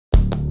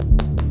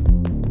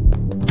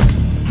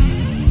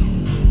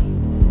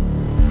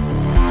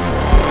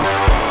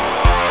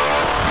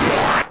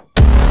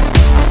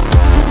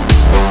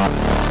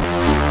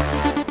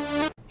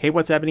Hey,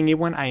 what's happening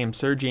everyone? I am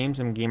Sir James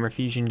from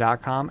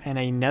Gamerfuzion.com, and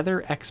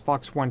another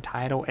Xbox One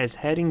title is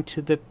heading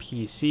to the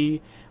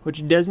PC,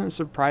 which doesn't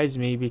surprise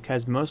me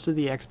because most of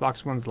the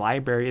Xbox One's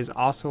library is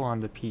also on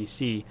the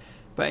PC.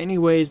 But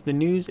anyways, the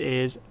news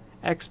is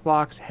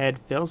Xbox head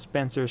Phil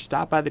Spencer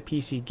stopped by the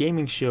PC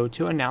gaming show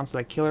to announce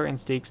that Killer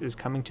Instincts is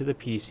coming to the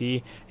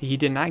PC. He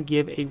did not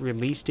give a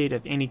release date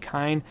of any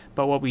kind,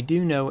 but what we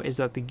do know is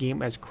that the game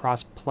has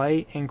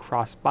cross-play and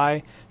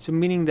cross-buy, so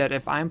meaning that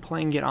if I'm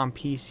playing it on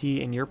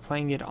PC and you're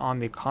playing it on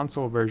the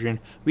console version,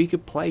 we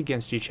could play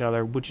against each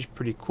other, which is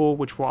pretty cool,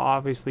 which will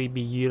obviously be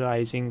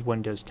utilizing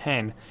Windows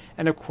 10.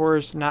 And of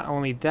course, not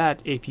only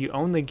that, if you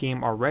own the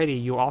game already,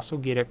 you'll also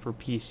get it for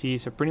PC,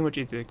 so pretty much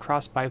it's a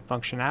cross-buy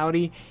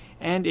functionality.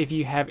 And if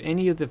you have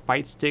any of the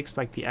fight sticks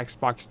like the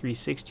Xbox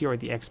 360 or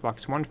the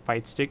Xbox One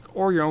fight stick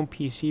or your own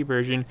PC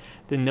version,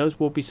 then those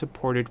will be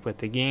supported with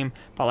the game.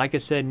 But like I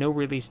said, no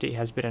release date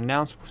has been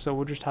announced, so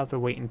we'll just have to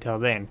wait until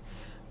then.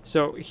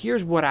 So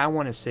here's what I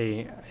want to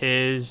say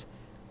is,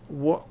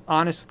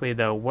 honestly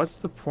though, what's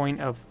the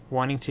point of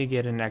wanting to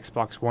get an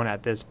Xbox One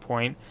at this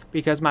point?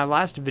 Because my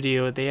last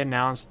video, they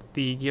announced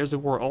the Gears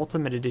of War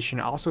Ultimate Edition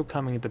also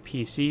coming to the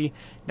PC.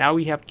 Now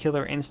we have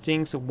Killer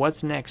Instincts.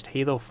 What's next?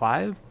 Halo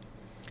 5?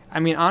 I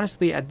mean,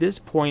 honestly, at this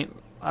point,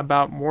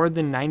 about more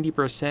than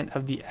 90%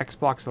 of the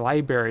Xbox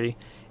library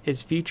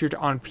is featured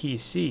on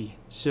PC.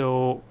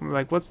 So,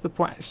 like, what's the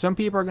point? Some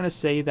people are going to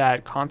say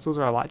that consoles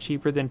are a lot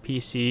cheaper than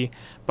PC,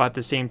 but at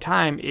the same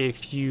time,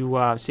 if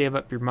you save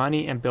up your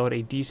money and build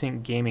a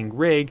decent gaming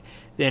rig,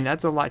 then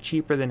that's a lot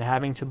cheaper than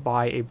having to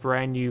buy a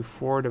brand new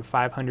 $400 to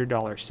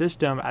 $500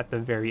 system at the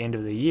very end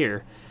of the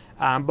year.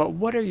 But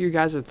what are your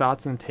guys'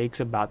 thoughts and takes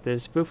about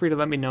this? Feel free to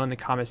let me know in the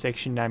comment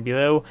section down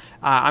below.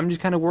 I'm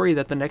just kind of worried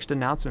that the next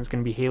announcement is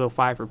going to be Halo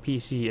 5 for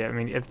PC. I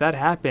mean, if that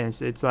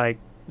happens, it's like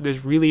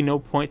there's really no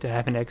point to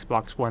have an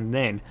Xbox One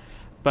then.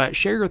 But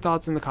share your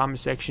thoughts in the comment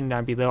section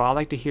down below. I'd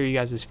like to hear you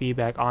guys'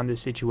 feedback on this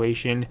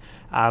situation.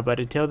 But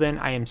until then,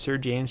 I am Sir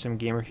James from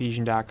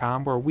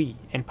Gamerfuzion.com, where we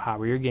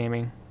empower your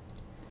gaming.